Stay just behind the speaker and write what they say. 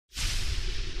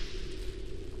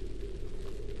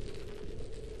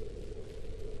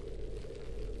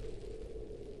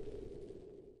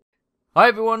Hi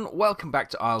everyone, welcome back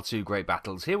to IL-2 Great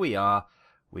Battles. Here we are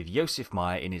with Josef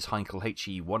Meyer in his Heinkel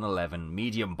HE-111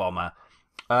 medium bomber.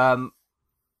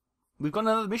 We've got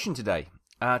another mission today.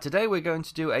 Today we're going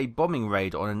to do a bombing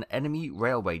raid on an enemy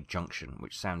railway junction,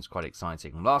 which sounds quite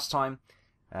exciting. Last time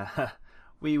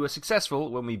we were successful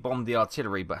when we bombed the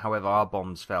artillery, but however our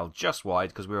bombs fell just wide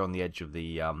because we were on the edge of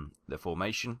the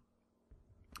formation,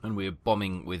 and we were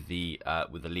bombing with the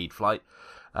lead flight.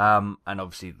 And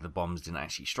obviously the bombs didn't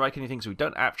actually strike anything, so we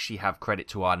don't actually have credit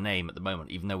to our name at the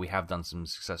moment, even though we have done some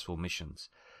successful missions.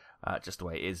 Just the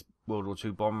way it is, World War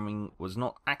II bombing was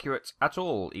not accurate at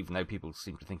all, even though people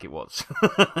seem to think it was.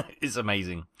 It's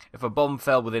amazing. If a bomb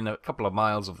fell within a couple of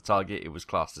miles of the target, it was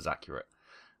classed as accurate.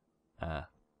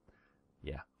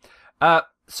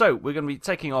 So we're going to be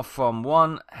taking off from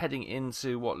one, heading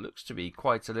into what looks to be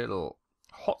quite a little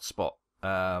hotspot.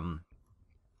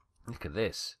 Look at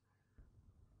this.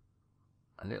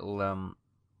 A little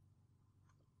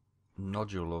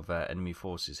nodule of enemy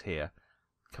forces here,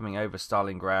 coming over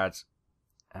Stalingrad,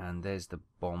 and there's the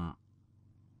bomb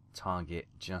target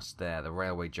just there, the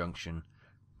railway junction,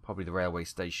 probably the railway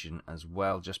station as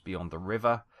well, just beyond the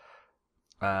river.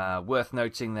 Worth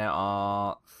noting, there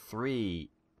are 3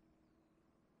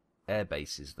 air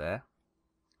bases there,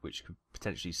 which could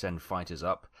potentially send fighters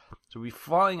up. So we'll be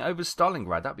flying over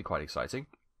Stalingrad, that'd be quite exciting.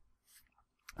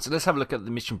 So let's have a look at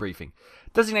the mission briefing.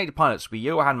 Designated pilots will be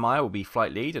Johann Meyer, will be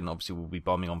flight lead, and obviously we'll be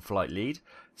bombing on flight lead.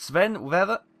 Sven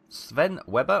Weber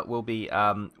will be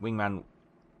wingman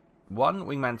 1.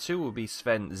 Wingman 2 will be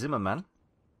Sven Zimmermann.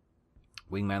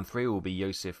 Wingman 3 will be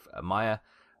Josef Meyer,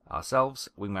 ourselves.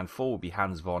 Wingman 4 will be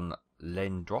Hans von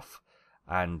Lendroff.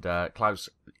 And Klaus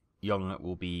Jung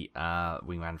will be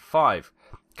Wingman 5.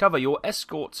 Cover: your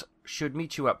escort should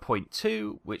meet you at point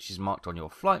 2, which is marked on your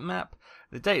flight map.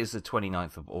 The date is the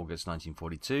 29th of August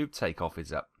 1942. Takeoff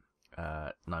is at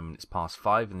 9 minutes past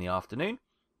 5 in the afternoon.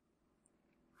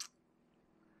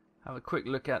 Have a quick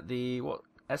look at the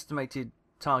estimated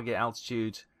target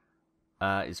altitude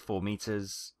is 4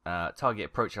 meters. Target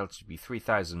approach altitude will be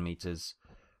 3,000 meters.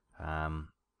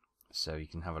 So you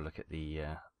can have a look at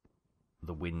the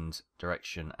wind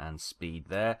direction and speed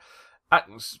there.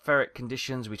 Atmospheric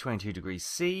conditions will be 22 degrees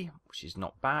C, which is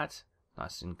not bad.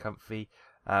 Nice and comfy.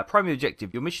 Primary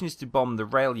objective: your mission is to bomb the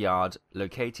rail yard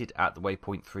located at the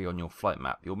waypoint 3 on your flight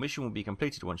map. Your mission will be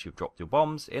completed once you've dropped your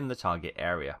bombs in the target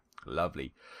area.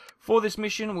 Lovely. For this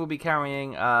mission, we'll be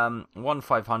carrying 1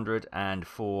 500 and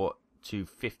 4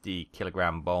 250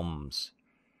 kilogram bombs.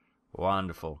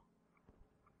 Wonderful.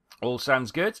 All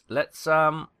sounds good. Let's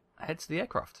head to the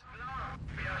aircraft.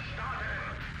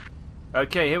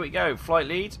 Okay, here we go. Flight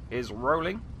lead is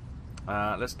rolling.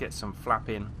 Let's get some flap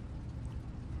in.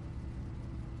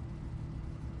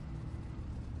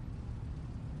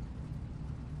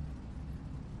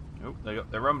 Oh,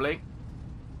 they're rumbling.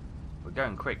 We're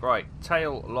going quick. Right,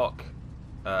 tail lock.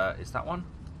 Is that one?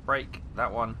 Brake,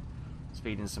 that one.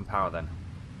 Speed and some power then.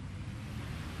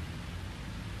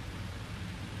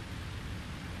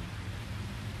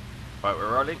 Right,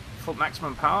 we're rolling. Full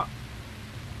maximum power.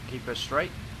 Keep us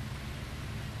straight.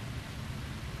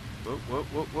 Whoa, whoa,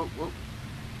 whoa, whoa, whoa.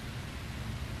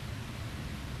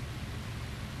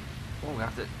 Oh, we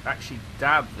have to actually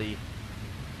dab the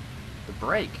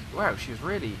brake. Wow, she's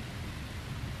really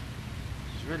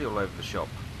all over the shop.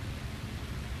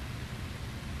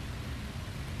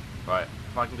 Right,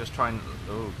 if I can just try and...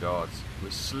 Oh god, we're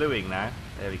slewing now.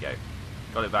 There we go.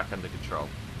 Got it back under control.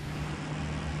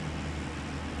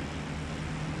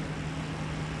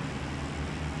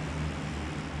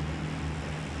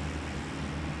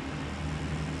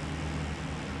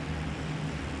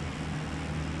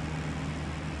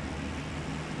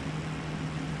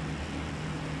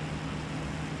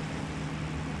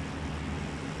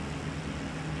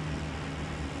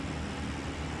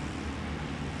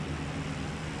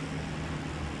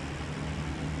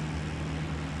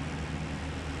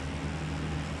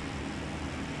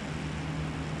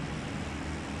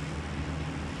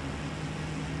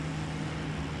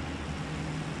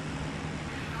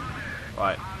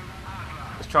 Right,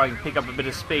 let's try and pick up a bit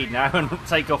of speed now and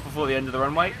take off before the end of the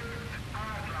runway.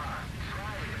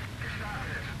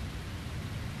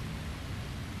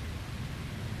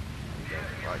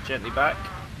 Right, gently back.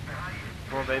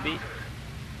 Come on, baby.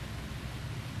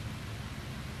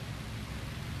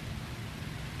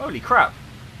 Holy crap.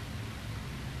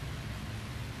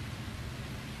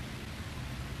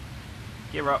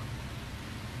 Gear up.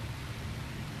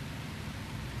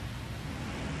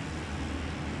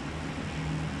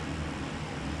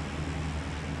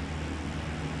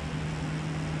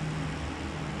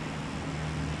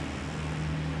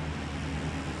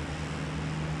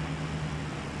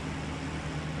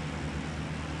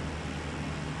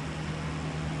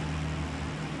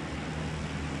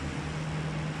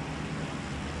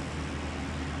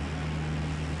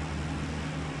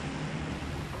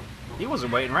 He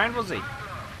wasn't waiting around, was he?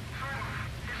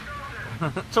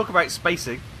 Talk about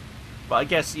spacing. But I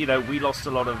guess, you know, we lost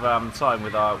a lot of time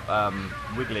with our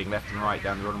wiggling left and right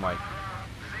down the runway.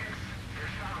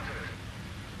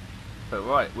 But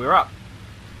right, we're up.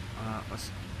 I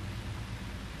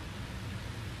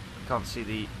can't see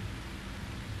the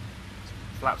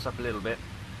flaps up a little bit.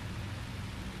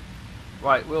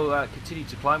 Right, we'll continue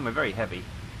to climb. We're very heavy.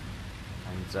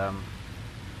 And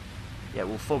yeah,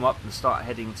 we'll form up and start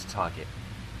heading to target.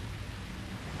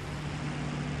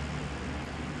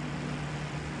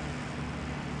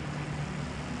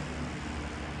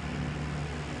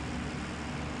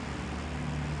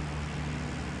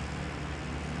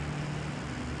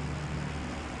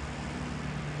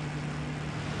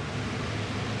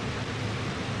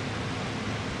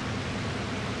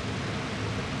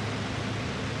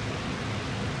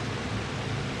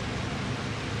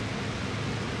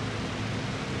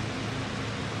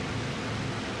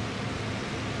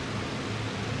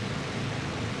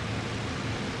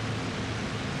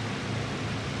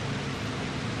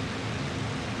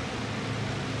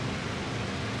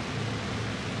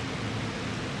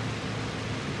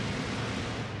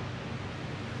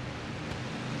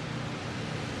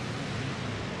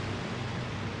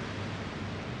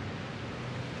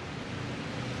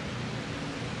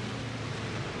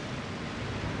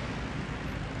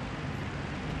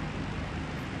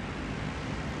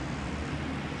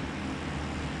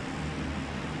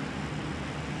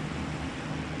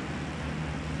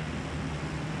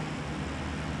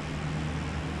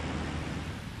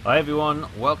 Hi everyone,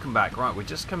 welcome back. Right, we're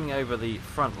just coming over the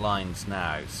front lines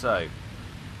now. So,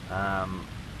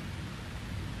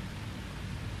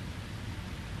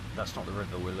 that's not the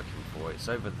river we're looking for. It's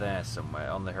over there somewhere.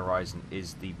 On the horizon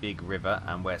is the big river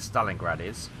and where Stalingrad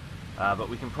is. But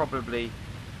we can probably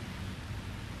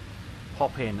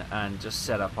hop in and just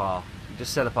set up our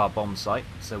bomb site.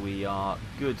 So we are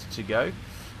good to go.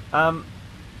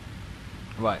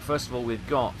 Right, first of all, we've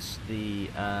got the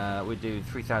we're doing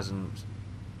 3,000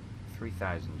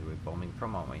 we're bombing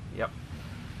from, aren't we? Yep.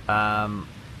 And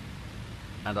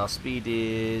our speed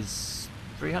is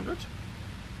 300.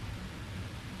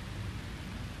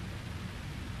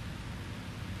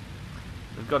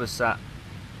 We've got us at,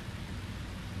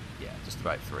 yeah, just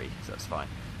about 3, so that's fine.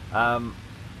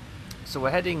 So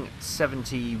we're heading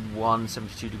 71,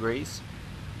 72 degrees,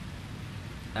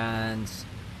 and it's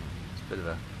a bit of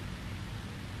a,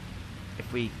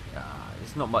 if we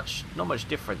it's not much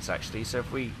difference actually. So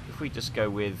if we just go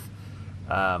with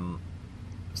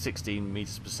 16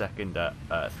 meters per second at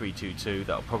 322,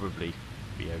 that'll probably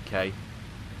be okay.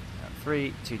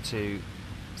 322,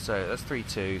 so that's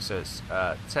 32, so it's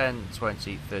 10,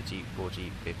 20, 30,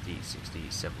 40, 50, 60,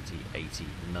 70, 80,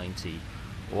 90,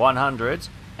 100,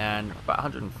 and about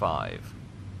 105.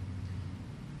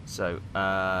 So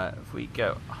if we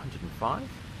go 105,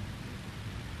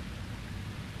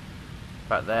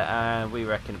 about there, and we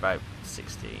reckon about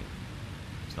 16.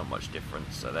 It's not much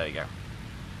difference, so there you go.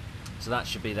 So that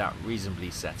should be that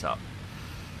reasonably set up.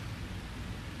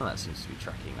 And that seems to be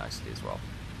tracking nicely as well.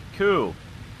 Cool.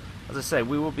 As I say,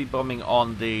 we will be bombing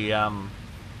on the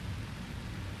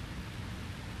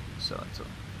so it's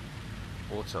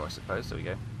auto, I suppose. There we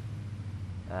go.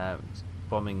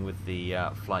 Bombing with the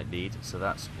flight lead, so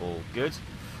that's all good.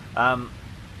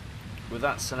 With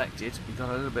that selected, we've got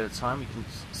a little bit of time. We can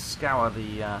scour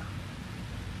the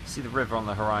see the river on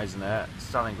the horizon there.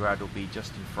 Stalingrad will be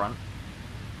just in front.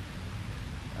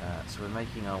 So we're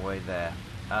making our way there.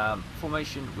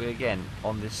 Formation, we're again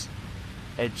on this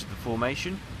edge of the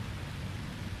formation.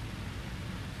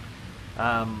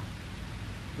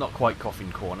 Not quite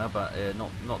coffin corner, but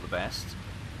not the best.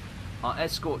 Our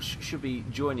escort should be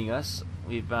joining us.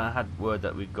 We've had word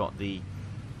that we've got the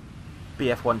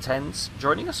BF-110s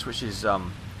joining us, which is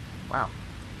wow,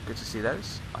 good to see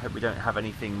those. I hope we don't have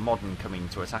anything modern coming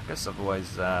to attack us,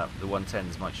 otherwise the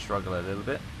 110s might struggle a little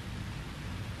bit.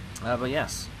 But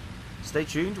yes, stay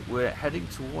tuned. We're heading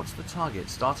towards the target,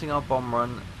 starting our bomb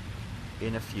run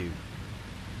in a few.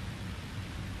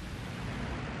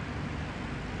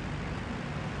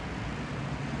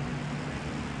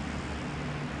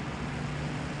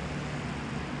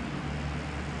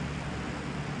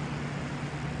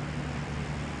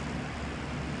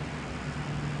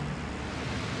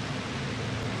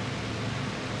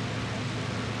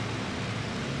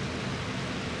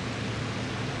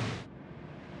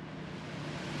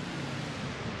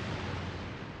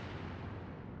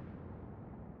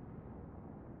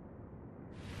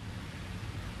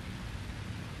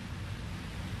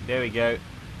 There we go.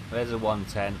 There's a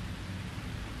 110.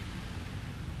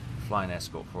 Flying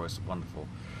escort for us. Wonderful.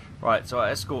 Right, so our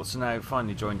escorts are now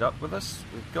finally joined up with us.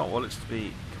 We've got what looks to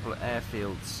be a couple of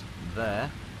airfields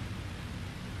there.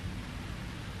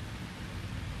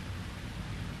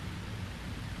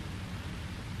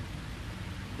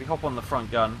 We hop on the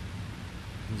front gun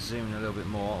and zoom in a little bit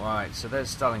more. Right, so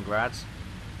there's Stalingrad.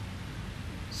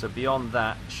 So beyond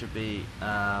that should be,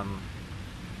 so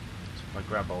if I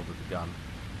grab hold of the gun.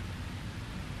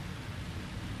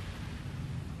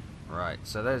 Right,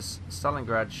 so there's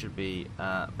Stalingrad should be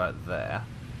about there.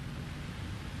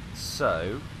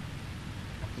 So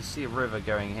I can see a river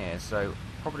going here. So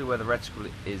probably where the reticle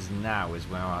is now is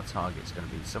where our target's going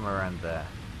to be, somewhere around there.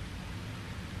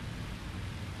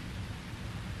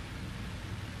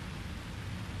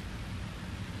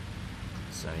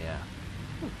 So yeah,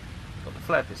 got the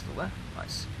flare pistol there.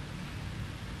 Nice.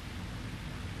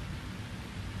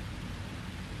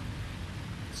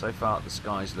 So far the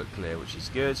skies look clear, which is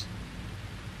good.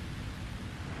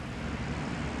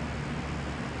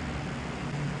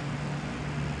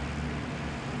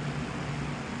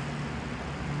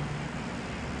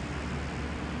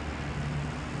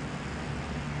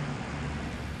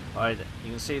 Right, you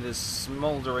can see the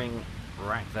smouldering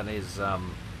wreck that is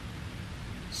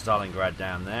Stalingrad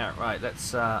down there. Right,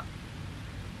 let's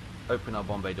open our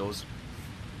bomb bay doors.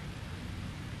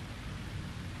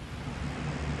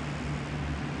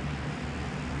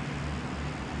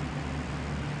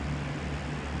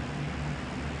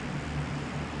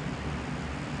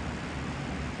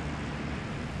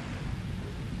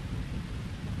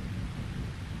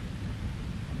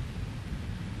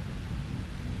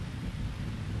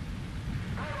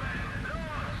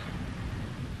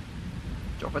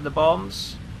 Dropping the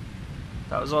bombs.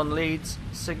 That was on lead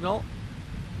signal.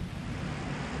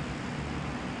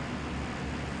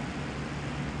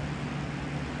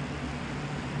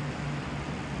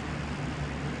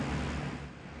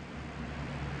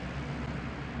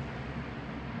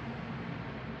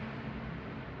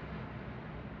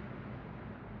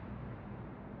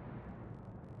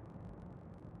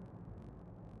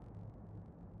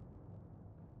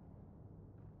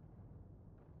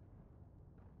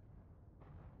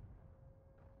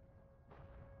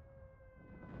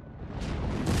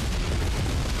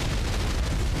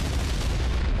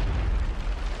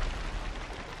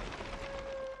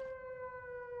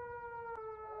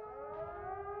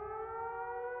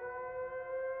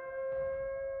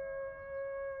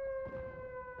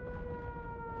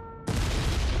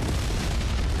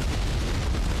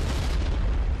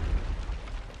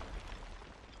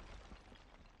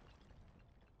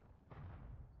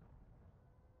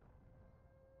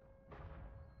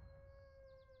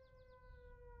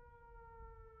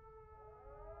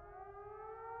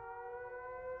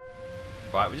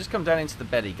 Right, we just come down into the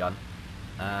belly gun.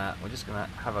 We're just going to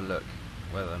have a look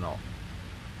whether or not.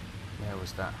 Where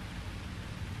was that?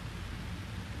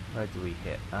 Where do we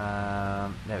hit?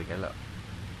 There we go. Look.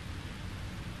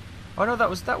 Oh no, that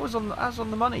was on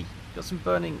the money. Got some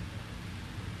burning.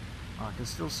 Oh, I can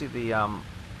still see the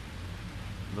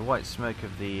white smoke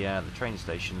of the train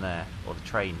station there, or the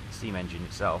train steam engine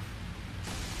itself,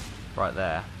 right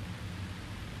there.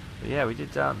 But yeah, we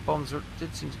did. Bombs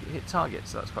did seem to hit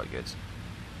targets, so that's quite good.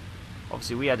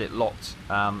 Obviously, we had it locked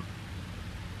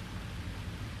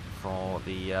for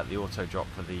the auto drop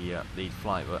for the lead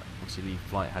flight, but obviously lead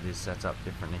flight had his set up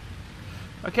differently.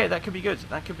 Okay, that could be good.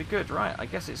 That could be good. Right, I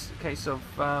guess it's a case of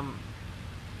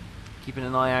keeping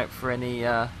an eye out for any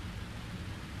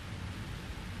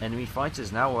enemy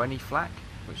fighters now, or any flak,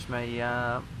 which may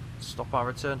stop our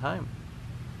return home.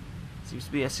 Seems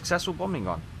to be a successful bombing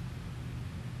run.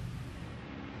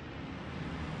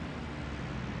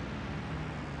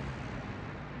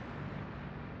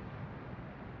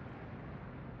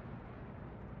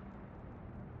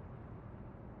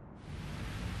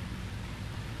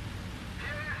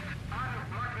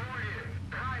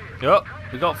 Oh,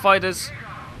 we got fighters.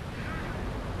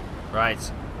 Right.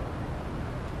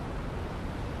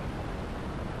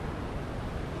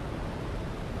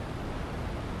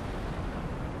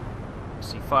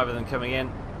 See 5 of them coming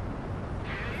in.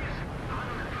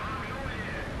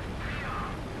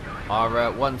 Our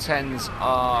 110s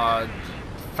are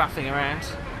faffing around.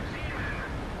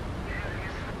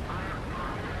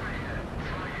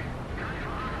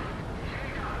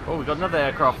 Oh, we got another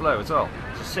aircraft low as well.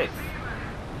 It's a 6th.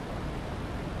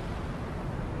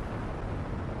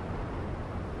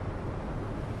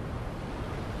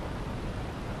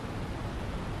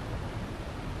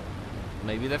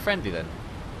 Maybe they're friendly then.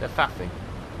 They're faffing.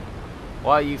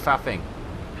 Why are you faffing?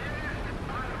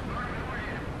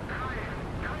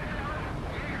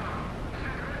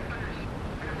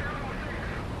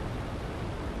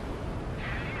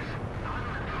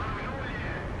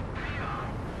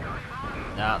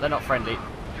 No, they're not friendly.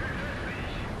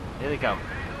 Here they come.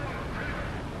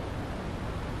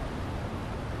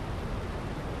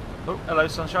 Oh, hello,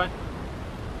 sunshine.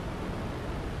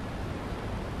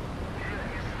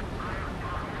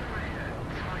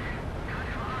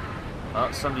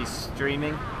 Oh, somebody's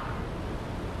streaming.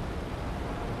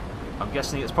 I'm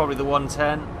guessing it's probably the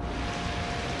 110.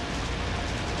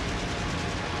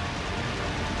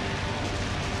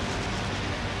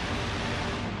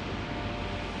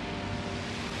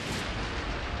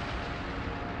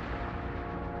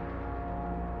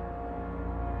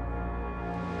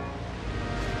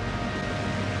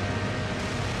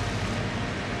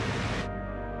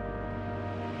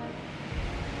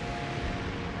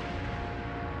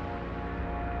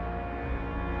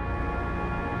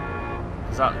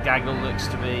 That gaggle looks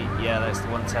to be, yeah, that's the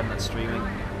 110 that's streaming.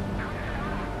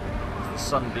 The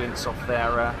sun glints off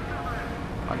their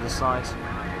underside.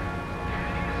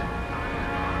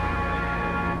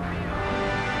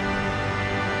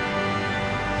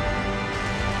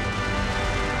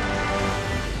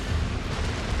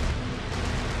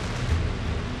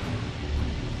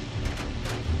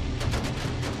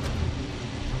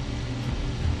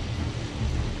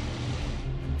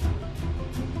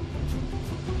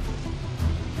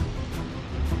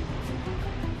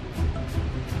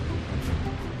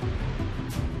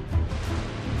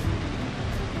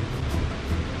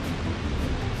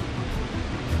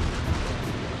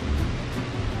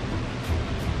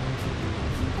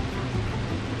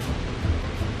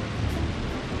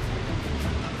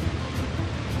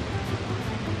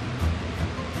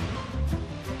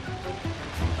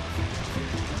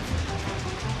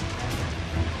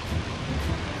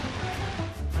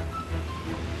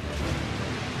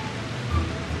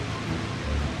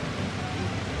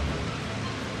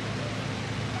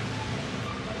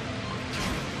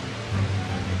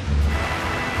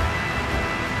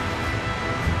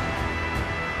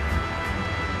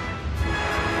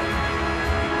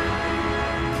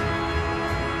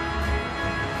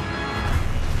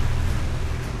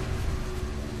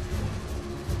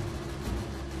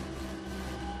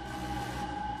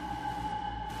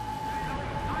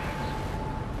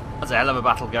 There's a hell of a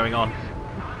battle going on.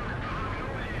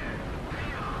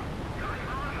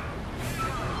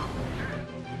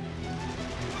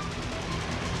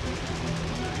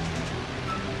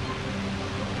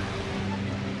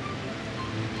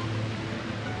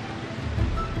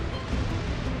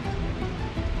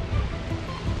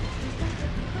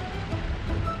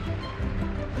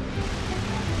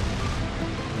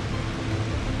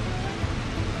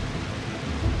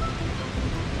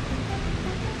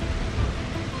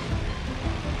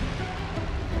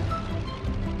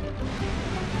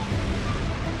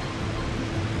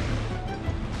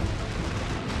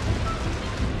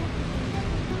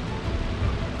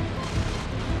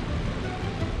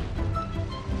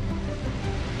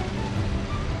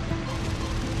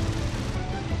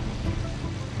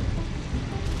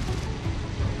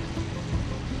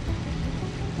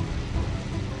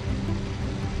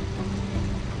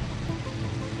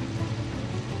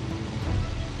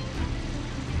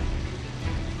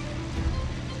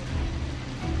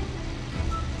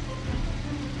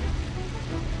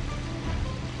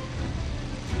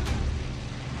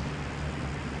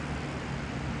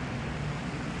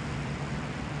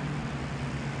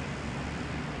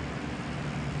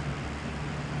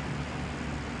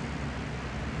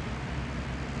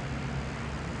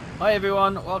 Hi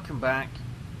everyone, welcome back.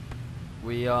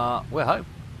 We're home.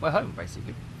 We're home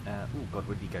basically. Oh God,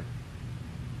 where did he go?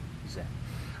 He's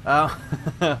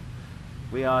there.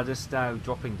 We are just now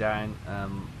dropping down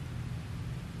and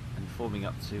forming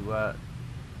up to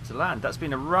land. That's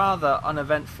been a rather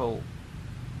uneventful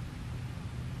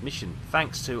mission.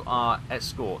 Thanks to our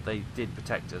escort, they did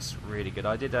protect us really good.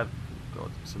 I did have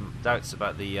some doubts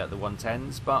about the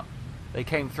 110s, but they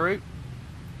came through.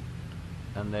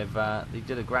 And they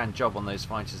did a grand job on those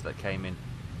fighters that came in.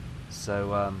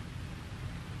 So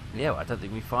yeah, I don't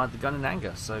think we fired the gun in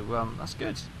anger. So that's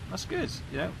good. That's good.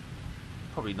 You know,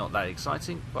 probably not that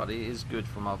exciting, but it is good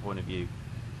from our point of view.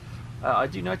 I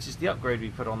do notice the upgrade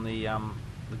we put on the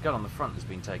gun on the front has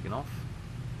been taken off.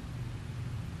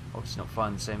 Obviously not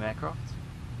firing the same aircraft.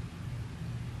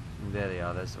 And there they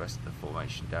are. There's the rest of the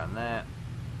formation down there.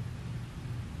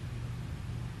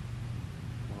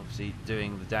 Obviously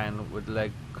doing the downward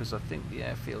leg because I think the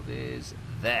airfield is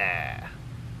there.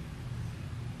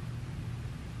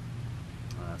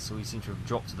 So we seem to have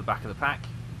dropped to the back of the pack.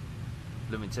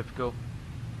 Blooming typical.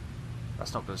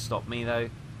 That's not going to stop me though.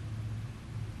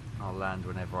 I'll land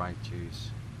whenever I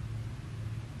choose.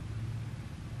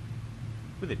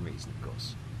 Within reason, of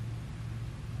course.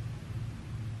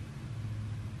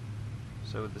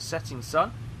 So with the setting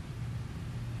sun,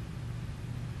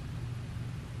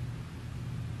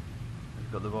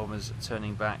 we've got the bombers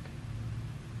turning back.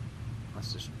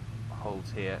 Let's just hold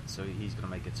here, so he's going to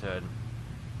make a turn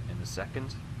in a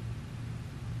second.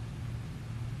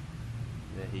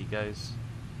 There he goes.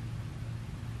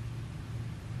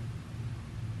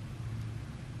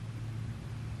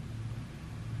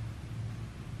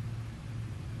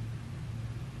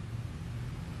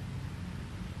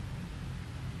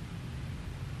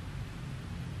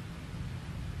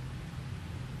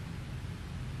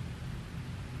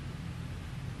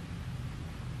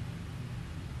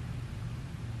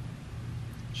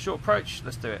 Short approach,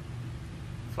 let's do it.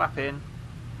 Flap in,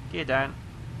 gear down.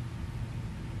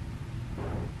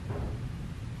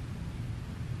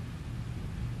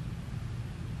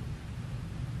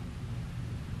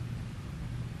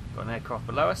 Got an aircraft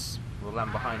below us, we'll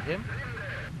land behind him.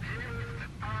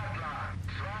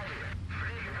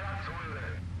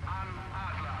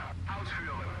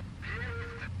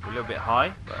 We're a little bit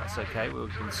high, but that's okay. We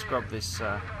can scrub this,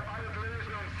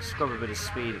 scrub a bit of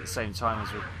speed at the same time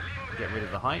as we get rid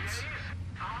of the heights.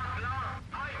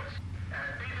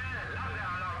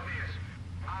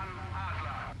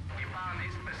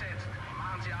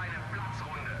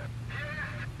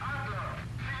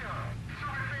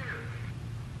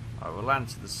 Alright, we'll land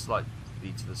to the slightly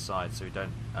to the side so we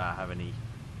don't have any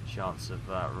chance of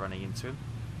running into him.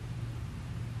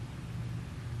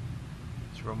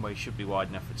 This runway should be wide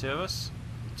enough for two of us.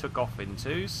 We took off in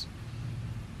twos.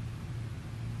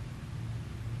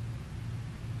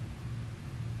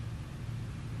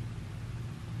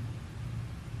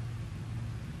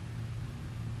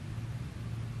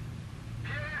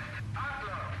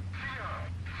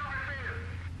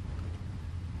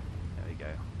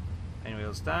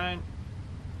 Wheels down,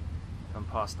 come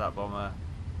past that bomber.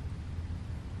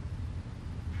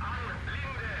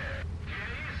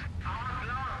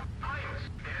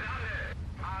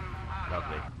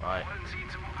 Lovely, right.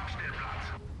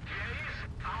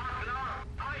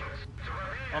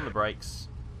 On the brakes.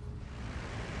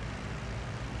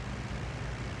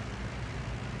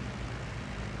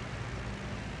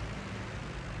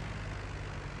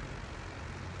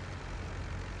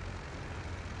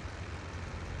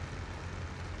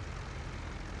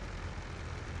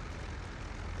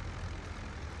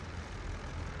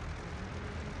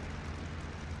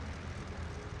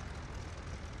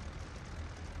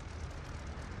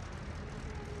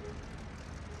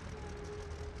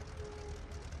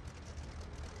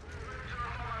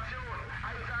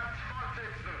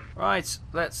 Right,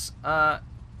 let's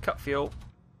cut fuel.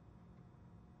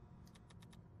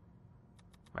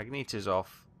 Magneto's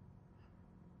off.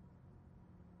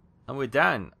 And we're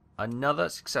down. Another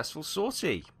successful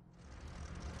sortie.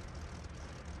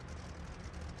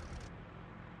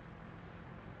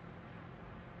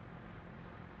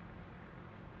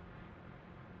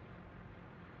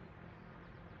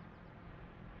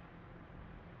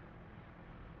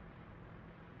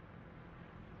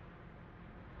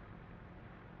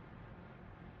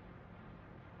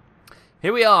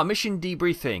 Here we are, mission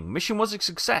debriefing. Mission was a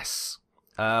success.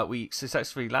 We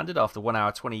successfully landed after 1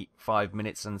 hour, 25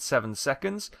 minutes and 7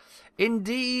 seconds.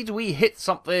 Indeed, we hit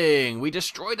something. We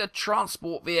destroyed a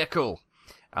transport vehicle.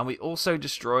 And we also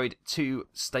destroyed 2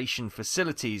 station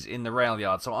facilities in the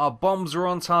Railyard. So our bombs are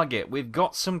on target. We've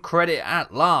got some credit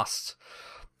at last.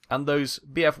 And those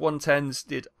BF-110s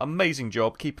did an amazing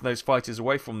job keeping those fighters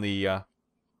away from the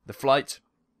flight.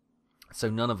 So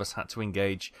none of us had to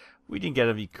engage. We didn't get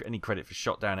any credit for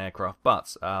shot down aircraft,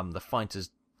 but the fighters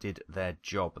did their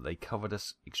job. They covered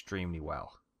us extremely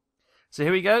well. So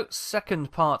here we go,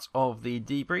 second part of the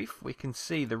debrief. We can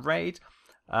see the raid.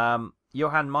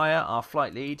 Johann Meyer, our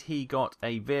flight lead, he got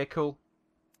a vehicle,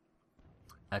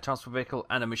 a transport vehicle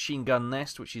and a machine gun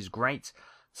nest, which is great.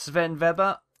 Sven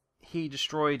Weber, he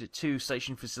destroyed 2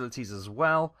 station facilities as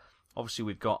well. Obviously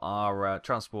we've got our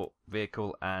transport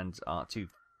vehicle and our 2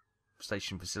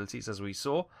 station facilities as we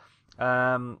saw.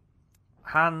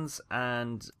 Hans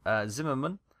and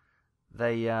Zimmerman,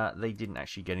 they didn't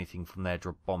actually get anything from their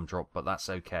bomb drop, but that's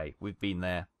okay. We've been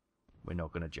there. We're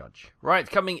not going to judge. Right,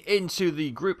 coming into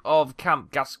the group of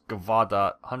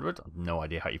Kampfgeschwader 100. I have no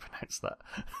idea how you pronounce that.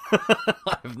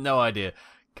 I have no idea.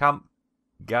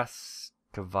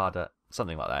 Kampfgeschwader,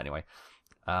 something like that anyway.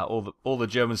 All the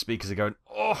German speakers are going,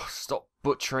 oh, stop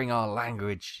butchering our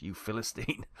language, you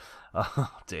Philistine.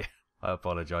 Oh dear, I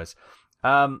apologise.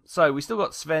 So we still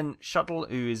got Sven Shuttle,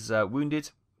 who is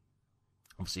wounded.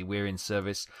 Obviously, we're in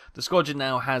service. The squadron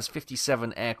now has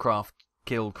 57 aircraft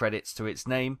kill credits to its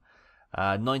name,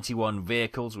 91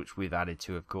 vehicles, which we've added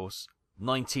to, of course,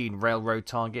 19 railroad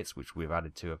targets, which we've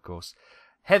added to, of course,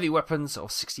 Heavy weapons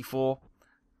of 64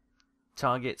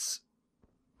 targets.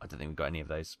 I don't think we've got any of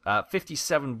those.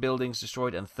 57 buildings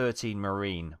destroyed and 13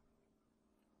 marine.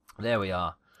 There we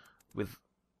are. With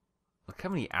look how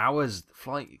many hours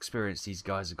flight experience these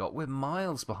guys have got. We're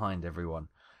miles behind everyone.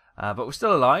 But we're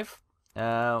still alive.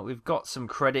 We've got some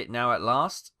credit now at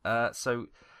last. So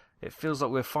it feels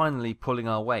like we're finally pulling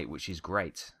our weight, which is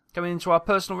great. Coming into our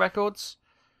personal records.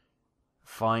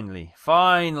 Finally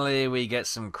we get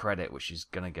some credit, which is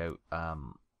going to go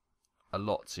a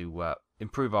lot to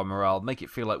improve our morale, make it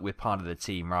feel like we're part of the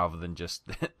team rather than just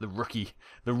the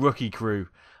rookie crew.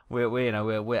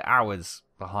 We're hours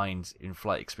behind in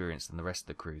flight experience than the rest of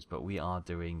the crews, but we are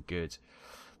doing good.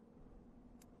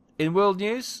 In world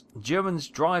news, Germans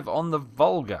drive on the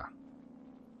Volga.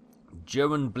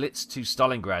 German blitz to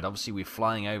Stalingrad. Obviously, we're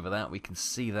flying over that. We can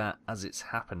see that as it's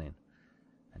happening.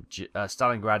 And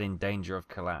Stalingrad in danger of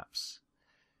collapse.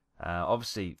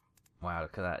 Obviously, wow,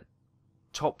 look at that.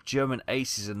 Top German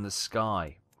aces in the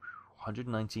sky.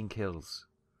 119 kills.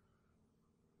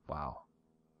 Wow.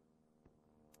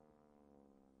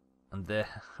 And there,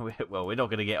 well, we're not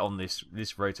going to get on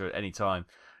this rotor at any time.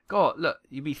 God, look,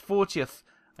 you'd be 40th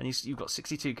and you've got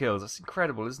 62 kills. That's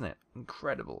incredible, isn't it?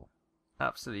 Incredible.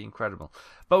 Absolutely incredible.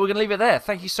 But we're going to leave it there.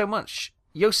 Thank you so much.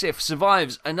 Josef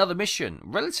survives another mission.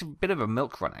 Relative bit of a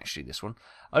milk run, actually, this one.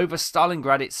 Over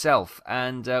Stalingrad itself.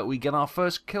 And we get our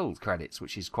first kill credits,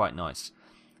 which is quite nice.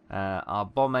 Our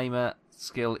bomb aimer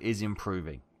skill is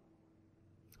improving.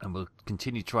 And we'll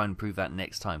continue to try and improve that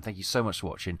next time. Thank you so much for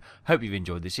watching. Hope you've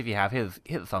enjoyed this. If you have,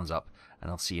 hit the thumbs up. And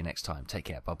I'll see you next time. Take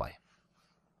care. Bye-bye.